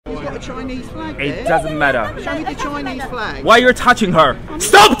got a Chinese flag there? It doesn't matter. Show me the Chinese flag. Why you're touching her?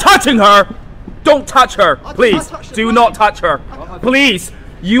 Stop touching her! Don't touch her, please. Do not touch her. Please,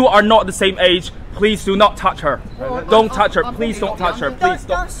 you are not the same age. Please do not touch her. Don't touch her. Please don't touch her. Please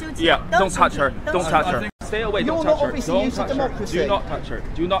don't. Yeah, don't touch her. Don't touch her. Stay away. Don't touch her. Don't touch her. Do not touch her.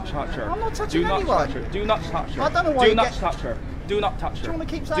 Do not touch her. I'm not touching anyone. Do not touch her. I don't know why. Do not touch her. Do not touch her. Do you want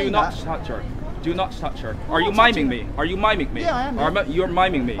to keep saying Do not touch her. Do not touch her. Are you miming me? Are you miming me? Yeah, I am. You're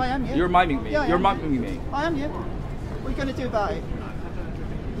miming me. I am. You're miming me. You're miming me. I am. Yeah. What are you going to do about it?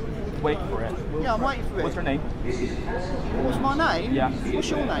 Wait for it. Yeah, I'm waiting for it. What's her name? What's my name? Yeah. What's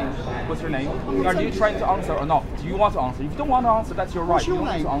your name? What's your name? Are you trying to answer or not? Do you want to answer? If you don't want to answer, that's your right. What's your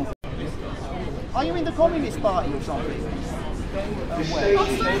name? Are you in the Communist Party or something?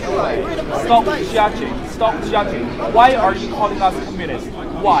 Stop judging. Stop judging. Why are you calling us communists?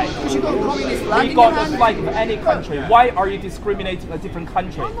 Why? Because you've got a communist flag. We got the flag of any country. Why are you discriminating a different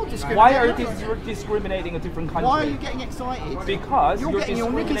country? I'm not discriminating. Why are you discriminating a different country? Why are you getting excited? Because you're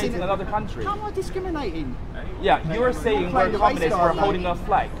discriminating another country. How am I discriminating? Yeah, you're saying we're communists, we're holding a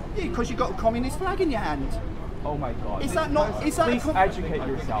flag. Yeah, because you've got a communist flag in your hand. Oh my God! Is that not? Is that please educate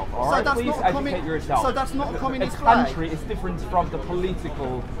yourself. All right, please educate yourself. So that's not a communist flag. flag. A country is different from the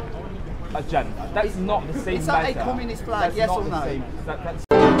political agenda. That is not the same. Is that a communist flag? Yes or no? That's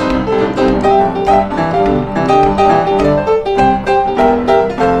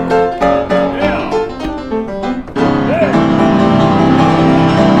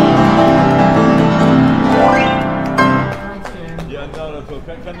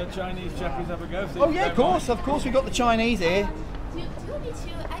Can the Chinese chappies have a go? Oh yeah, of course we've got the Chinese here. Do you need to,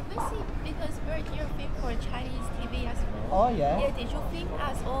 I see, because we're here film for Chinese TV as well. Oh yeah. Yeah, did you film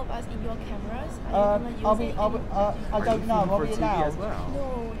us, all of us, in your cameras? I don't know, are we allowed? No.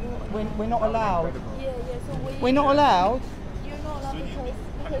 We're not allowed. Yeah, so we're not allowed? You're not allowed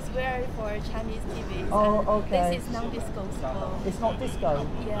because we're for Chinese TV. Oh, okay. This is non-disclosable. It's not disco?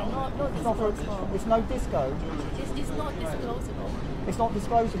 Yeah, not disclosable. It's no disco? It's not disclosable. It's not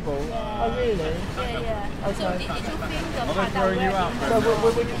disclosable? Yeah. Oh really? Yeah. Okay. So did you film the part that we're So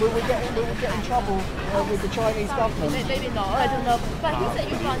will we get in trouble with the Chinese government? Maybe not, I don't know. But you said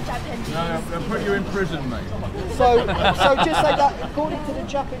you're from Japanese. No, they'll put you in prison, mate. So just say that according to the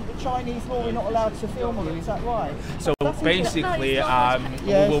Chinese law, we're not allowed to film you. Is that right? So basically,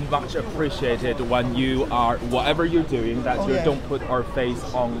 we will much appreciate it when you are whatever you're doing that you don't put our face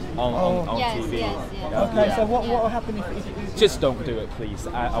on TV. Yes. Okay. So what will happen if just don't do it, please.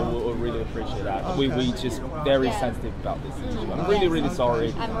 I will really appreciate that. Okay. We just very sensitive about this issue. I'm really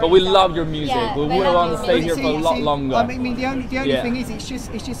sorry, but we love your music. We would want to stay here for a lot longer. I mean, the only thing is, it's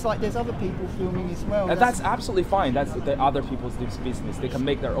just like there's other people filming as well. That's absolutely fine. That's the other people's business. They can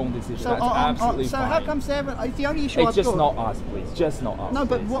make their own decisions. That's absolutely fine. So how come Sarah? It's the only issue. It's just not us, please. Just not us. No,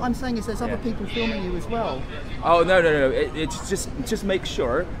 but what I'm saying is there's other people filming you as well. Oh no! It's just make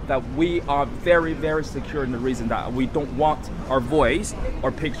sure that we are very secure in the reason that we don't want our voice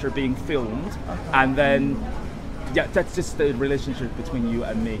or picture being filmed, and then that's just the relationship between you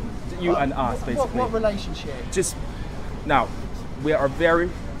and me, you and us, basically. What relationship? Just now, we are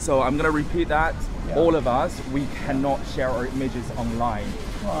very. So I'm gonna repeat that. Yeah. All of us, we cannot share our images online.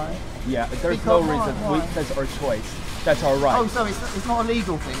 Right. Yeah, there's no reason. That's our choice. That's our right. Oh, so it's not a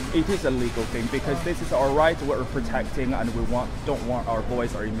legal thing? It is a legal thing because this is our right, we're protecting, and we don't want our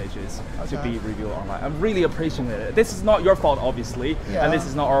voice or images to be revealed online. I'm really appreciating it. This is not your fault, obviously, and this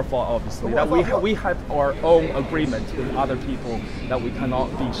is not our fault, obviously. That we have our own agreement with other people that we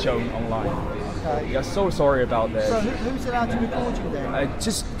cannot be shown online. Okay. Yeah, so sorry about this. So who's allowed to record you then?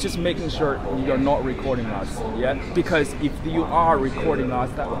 Just making sure you're not recording us, yeah? Because if you are recording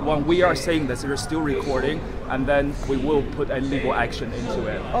us, that when we are saying this, you're still recording, and then we will put a legal action into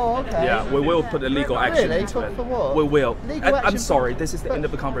it. Oh, okay. Yeah, we will put a legal action into it. For what? We will. I'm sorry, this is the end of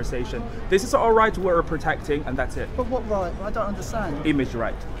the conversation. This is our right we're protecting, and that's it. But what right? I don't understand. Image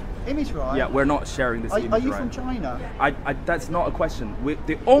right. Image right? Yeah, we're not sharing this image right. Are you from China? That's not a question.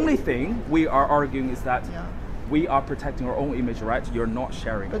 The only thing we are arguing is that we are protecting our own image right. You're not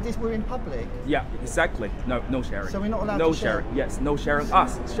sharing. But we're in public. Yeah, exactly. No sharing. So we're not allowed to share? No sharing. Yes, no sharing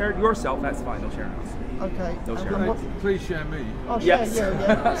us. Share yourself, that's fine. No sharing us. Okay. No sharing. Please share me. Oh, yes.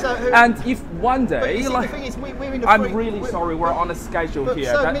 Yeah. So and if one day, the thing is, we're in a I'm really sorry, we're on a schedule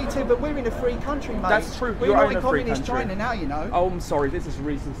here. So me too, but we're in a free country, mate. That's true. We're not in communist China now, you know. Oh, I'm sorry. This is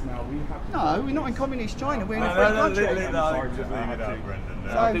racist now. No, we're not in communist China. We're in a free country.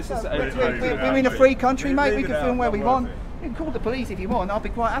 We're in a free country, mate. We can film where we want. You can call the police if you want. I'll be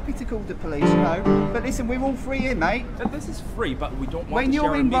quite happy to call the police, you know. But listen, we're all free here, mate. This is free, but we don't want when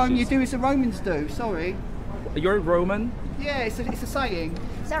you're in Rome, you do as the Romans do. Sorry. You're Roman? Yeah, it's a saying.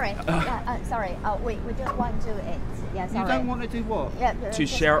 Sorry. Sorry. We don't want to do it. Yeah, sorry. You don't want to do what? Yeah, To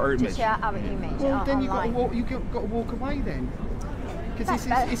share our image. To share our image. Well, then online. you've got to walk away then. Because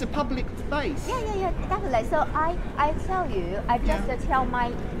it's a public space. Yeah, definitely. So I tell you, I just tell my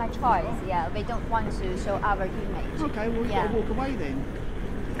choice. Yeah, we don't want to show our image. Okay, well you've got to walk away then.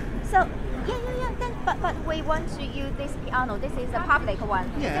 So then, but we want to use this piano. This is a public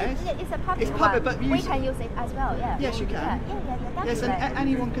one. Yes. It's a public It's public, one. but we can use it as well. Yeah. Yes, you can. Yeah, Yes, and definitely.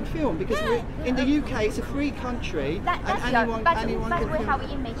 anyone can film because in the UK it's a free country, That's and anyone but can we film. have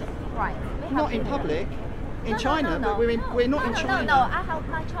image right. We have Not in image. public. In No, China, no, but we're not in China. No, I have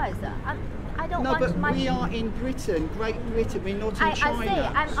my choice. I don't No, want but my. we are in Britain, Great Britain. We're not in China. I say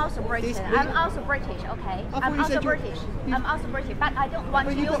I'm also British. I'm also British. Okay. thought I'm you also said you're- British. I'm also British, but I don't want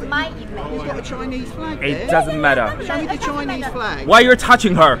But to you've use got- my You've image. got a Chinese flag there. It doesn't matter. Show me the Chinese flag. Why you're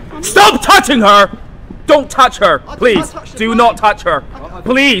touching her? Stop touching her! Don't touch her, I please. touched the Do flag. not touch her.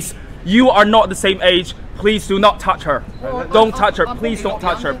 Please, you are not the same age. Please do not touch her. Don't touch her. I'm Please don't thinking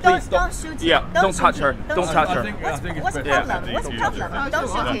touch her. younger. Please Don't shoot it. Yeah, don't touch shoot her. it. Don't touch her. I think it's What's the better problem? to What's the defuse problem? it.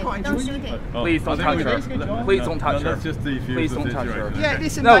 Don't I'm shoot quite it. Don't enjoying shoot it. Please don't touch her. Please don't touch her. Let's just defuse Please the don't touch her. situation. Yeah,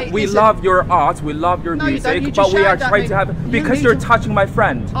 listen, No, mate, we listen. love your art, we love your No, you don't. You music, just but we are shouted at trying me. to have You because need you're to- touching my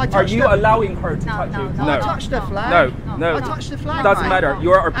friend. I Are touched you the- allowing her to No, touch no, you? no. I No. touched the flag. No. I touched the flag. Doesn't mate. matter.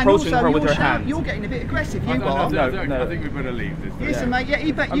 You are And approaching also her with you're your hand. You're getting a bit aggressive. I You don't are. know, No. I think we better leave this. Listen, mate.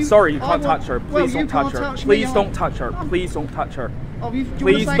 Yeah, but I'm you. sorry, you I can't want- touch her. Well, Please you don't touch can't her. touch me, Please I- don't touch her. Please don't touch her. Oh, do you wanna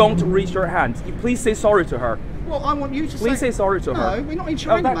Please say- don't reach your hand. Please say sorry to her. Well, I want you to Please say sorry to her. No, we're not in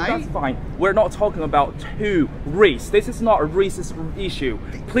China, Oh, mate. that's fine. We're not talking about race. This is not a racist issue.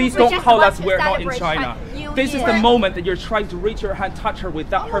 Please We don't just call want us to we're not in celebrate China. New This is the Year. moment that you're trying to reach her hand, touch her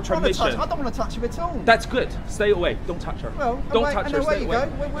without I'm her not trying to touch. permission. I don't want to touch her at all. That's good. Stay away. Don't touch her. Well, don't away, touch and her. away Stay you away.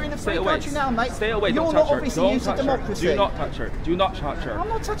 go. We're in a Stay free away. country now, mate. Stay away. You're Don't not touch her. obviously Don't used to touch her. democracy. Do not touch her. Do not touch her. I'm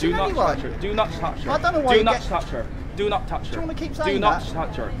not touching Do not anyone. touch her. Do not touch her. I don't know why Do you not get- touch her. Do not touch her. Do you wanna keep Do saying not that?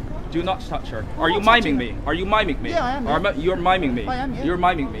 touch her. Do not touch her. I'm Are you not touching miming me? her. Are you miming me? Yeah, I am, yeah. You're miming me. I am, yeah. You're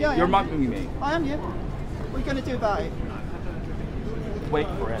miming me. Yeah, I You're am. miming me. I am, yeah. What are you going to do about it? Wait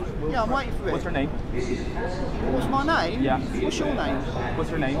for it. Yeah, I'm waiting for it. What's your name? What's my name? Yeah. What's your name? What's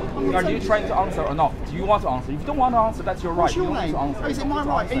your name? Are you trying to answer or not? Do you want to answer? If you don't want to answer, that's your right. What's You your don't need name? to answer. Oh, is it You my don't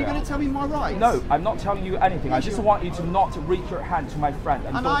need right? to Are you answer. going to tell me my rights? No, I'm not telling you anything. I Yes, just you- want you to not reach your hand to my friend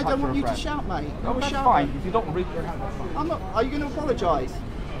and And don't I touch don't want your you to friend. shout, mate. No, I'm a that's shouter. fine. If you don't reach your hand, that's fine. I'm not. Are you going to apologise?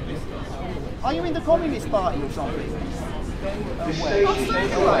 Are you in the Communist Party or something?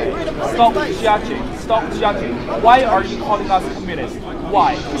 Stop judging. Stop judging. Why are you calling us communists?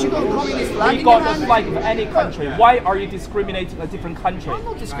 Why? Because you've got a communist flag We in got your the hand. flag of any country. Why are you discriminating a different country? I'm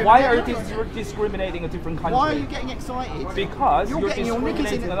not discriminating. Why are you discriminating a different country? Why are you getting excited? Because you're getting your knickers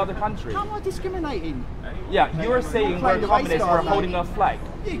discriminating in another country. How am I discriminating? Yeah, you're saying Playing we're the race communists, card, we're mate. holding a flag.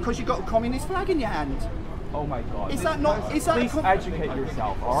 Yeah, because you've got a communist flag in your hand. Oh my God. Is that not? Is that Please a educate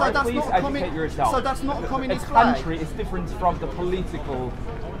yourself, all So right? that's Please not a educate commu- yourself. so that's not a communist A flag? country is different from the political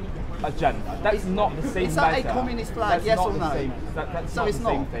agenda. That is not the same Is that a matter. communist flag, That's yes not or the no? Same, that's So not it's the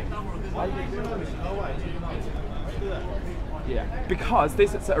same not? thing. Yeah, because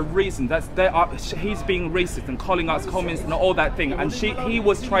this is a reason that he's being racist and calling us communists and all that thing, and he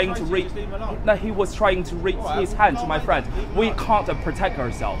was trying to reach his hand to my friend. We can't protect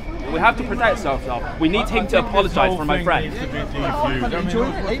ourselves. We have to protect ourselves. We need him to apologize for my friend. I'm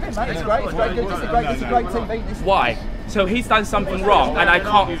enjoying it. Leave it, mate. It's great. It's very good. This is great. This is great TV. This is Why? So he's done something wrong, and I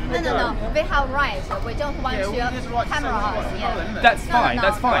can't. No. We have rights. We don't want to camera us. Yeah. That's fine. No.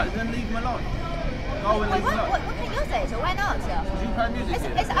 That's fine. Then leave him alone. Go and We leave him alone. can use it. Why not? play music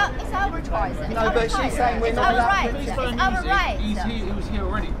here? It's our choice. It's No, our but she's choice. saying we're it's not our allowed- right. He's It's playing our music. right. He was here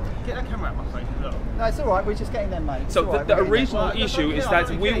already. Get that camera out my face. Look. No, it's all right. We're just getting there, mate. It's So all right, the we're getting original there. issue is that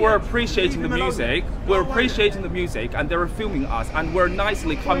we were appreciating the music, and they were filming us, and we're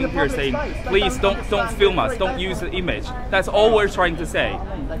nicely coming here saying, please don't film us, don't use the image. That's all we're trying to say.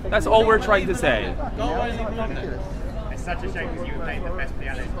 That's all we're trying to say. Go away and leave him alone then. It's such a shame because you were playing the best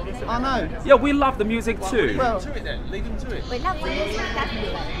pianist. I know. Yeah, we love the music too. Well, To it then. Leave him to it. We love the music,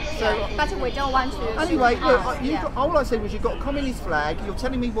 definitely. So, but we don't want to. anyway, look, yeah. all I said was you've got a communist flag. You're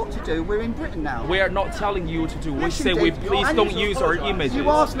telling me what to do. We're in Britain now. We are not telling you to do. We Yes, you say did. we please And don't you use our images. You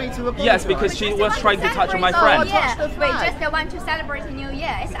asked me to apologise. Yes, because she was trying to touch my friend. Yeah, the we flag. just want to celebrate a new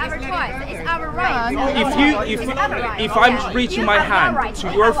year. It's our choice. It's our right. If I'm reaching my hand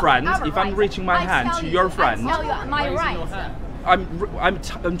to your friend, if I'm reaching my hand to your friend, I tell you my right.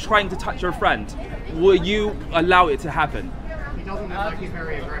 I'm trying to touch your friend. Will you allow it to happen? He doesn't look like he's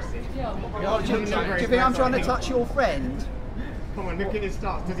very aggressive. Do you think I'm trying to touch your friend? Come on, look at his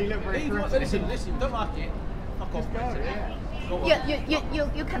stars. Does he look very aggressive? Listen, don't like it. Fuck off.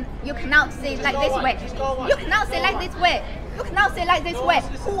 You cannot say like this way. You cannot say like this way. You cannot say like this way.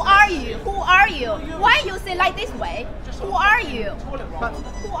 Who are you? Who are you? Why you say like this way? Who are you?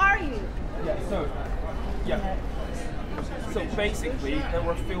 Who are you? Yeah, so basically, they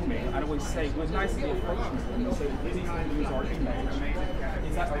were filming, and we say, we're nicely approaching them, we say, please use our image.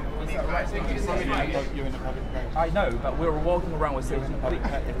 Is that right? You're in the public place. I know, but we were walking around with saying,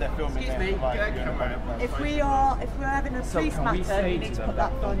 If they're filming, If we're having a police matter, you need to put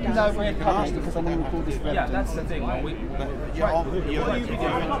that phone down. No, we're in public because I'm going to record this for yeah, that's the thing. You're in the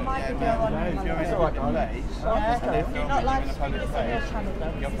Not live streaming this on your channel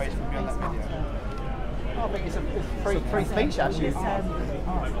though. Your face will be on that video. I think it's a free speech actually.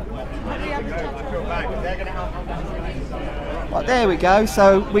 Well, there we go.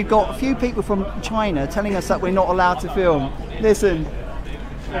 So we've got a few people from China telling us that we're not allowed to film. Listen.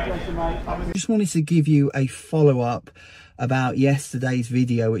 I just wanted to give you a follow-up about yesterday's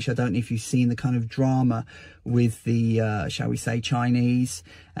video, which I don't know if you've seen, the kind of drama with the, shall we say, Chinese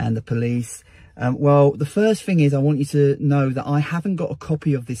and the police. Well, the first thing is I want you to know that I haven't got a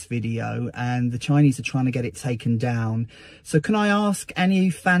copy of this video and the Chinese are trying to get it taken down. So can I ask any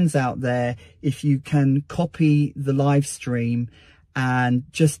fans out there if you can copy the live stream and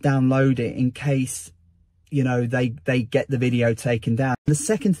just download it in case, you know, they get the video taken down. The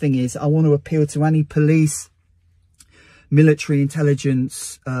second thing is I want to appeal to any police, military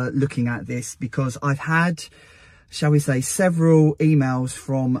intelligence looking at this, because I've had, shall we say, several emails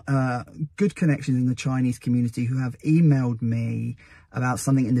from good connections in the Chinese community who have emailed me about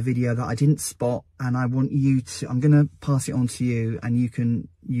something in the video that I didn't spot, and I want you to, I'm going to pass it on to you and you can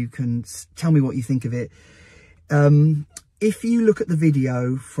tell me what you think of it. If you look at the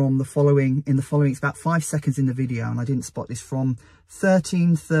video from the following, it's about 5 seconds in the video, and I didn't spot this, from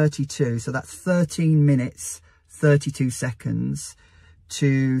 13:32, so that's 13 minutes 32 seconds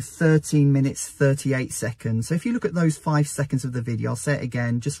to 13 minutes 38 seconds. So if you look at those 5 seconds of the video, I'll say it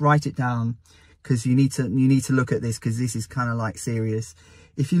again, just write it down because you need to look at this because this is kind of like serious.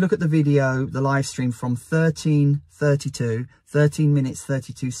 If you look at the video, the live stream from 13:32, 13 minutes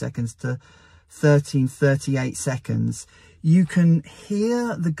 32 seconds to 13:38 seconds, you can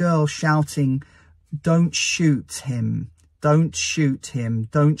hear the girl shouting, "Don't shoot him, don't shoot him,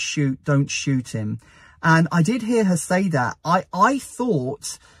 don't shoot him." And I did hear her say that. I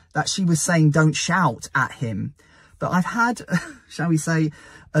thought that she was saying don't shout at him. But I've had, shall we say,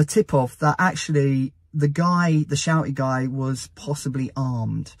 a tip-off that actually the guy, the shouty guy, was possibly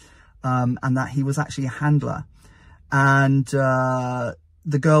armed. And that he was actually a handler. And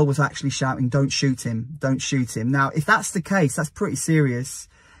the girl was actually shouting, "Don't shoot him, don't shoot him." Now, if that's the case, that's pretty serious.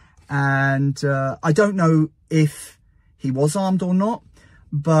 And I don't know if he was armed or not.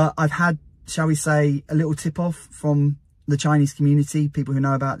 But I've had, shall we say, a little tip-off from the Chinese community, people who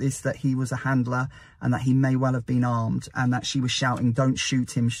know about this, that he was a handler and that he may well have been armed, and that she was shouting, "Don't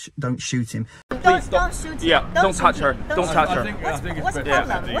shoot him, don't shoot him." Please don't shoot him. Yeah, don't touch her. Don't touch her. What's the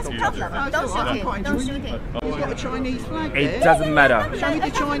problem? What's the problem? Don't shoot him. Don't shoot him. He's got a Chinese flag there. It doesn't matter. Show me the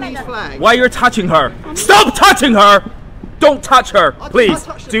Chinese flag. Why you're touching her? Stop touching her! Don't touch her, please.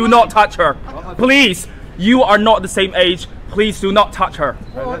 Do not touch her. Please, you are not the same age. Please do not touch her.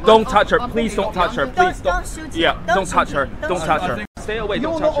 Don't touch her. Please don't touch her. Please don't. Yeah, don't touch her. Don't touch her. Stay away.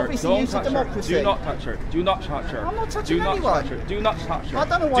 Don't touch her. Don't touch her. Do not touch her. Do not touch her. I'm not touching anyone. Do not touch her. I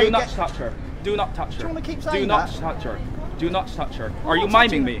don't know why. Do not touch her. Do not touch her. Do you want to keep saying Do not that? touch her. Do not touch her. Are you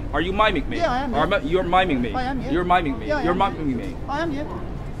miming me? Are you miming me? Yeah, I am. Yeah. You're miming me. I am. Yeah. You're miming me. Yeah, I You're am. miming me. I am, yeah.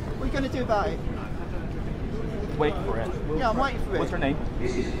 What are you going to do about it? Wait for it. Yeah, I'm waiting for it. What's her name?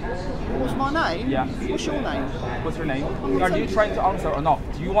 What's my name? Yeah. What's your name? What's her name? Are you trying to answer or not?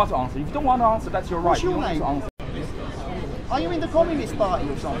 Do you want to answer? If you don't want to answer, that's your right. What's your you don't name? need to answer. Are you in the Communist Party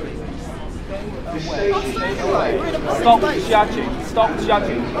or something? Stop judging. Stop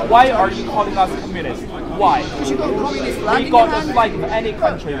judging. Why are you calling us communists? Why? Because you've got a communist flag We in got your the hand. flag of any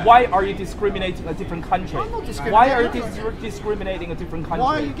country. Why are you discriminating a different country? I'm not discriminating. Why are you discriminating a different country?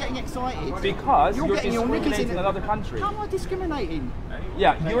 Why are you getting excited? Because you're getting your knickers discriminating in another country. How am I discriminating?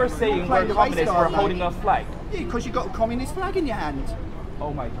 Yeah, you're saying Play we're the communists race for card, holding mate. a flag. Yeah, because you've got a communist flag in your hand.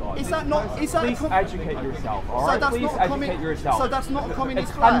 Oh my God. Is that not? Is that Please educate yourself, all right? that's Please not a educate yourself. So that's not a A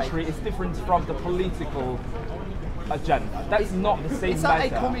communist flag. country is different from the political agenda. That's not the same Is that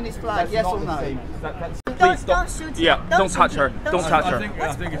matter. a communist flag, That's yes not or the no? same. Please Don't don't. shoot him. Yeah, don't touch her. Don't touch her.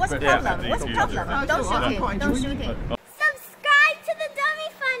 What's the problem? What's the problem? Don't shoot him. Don't shoot him.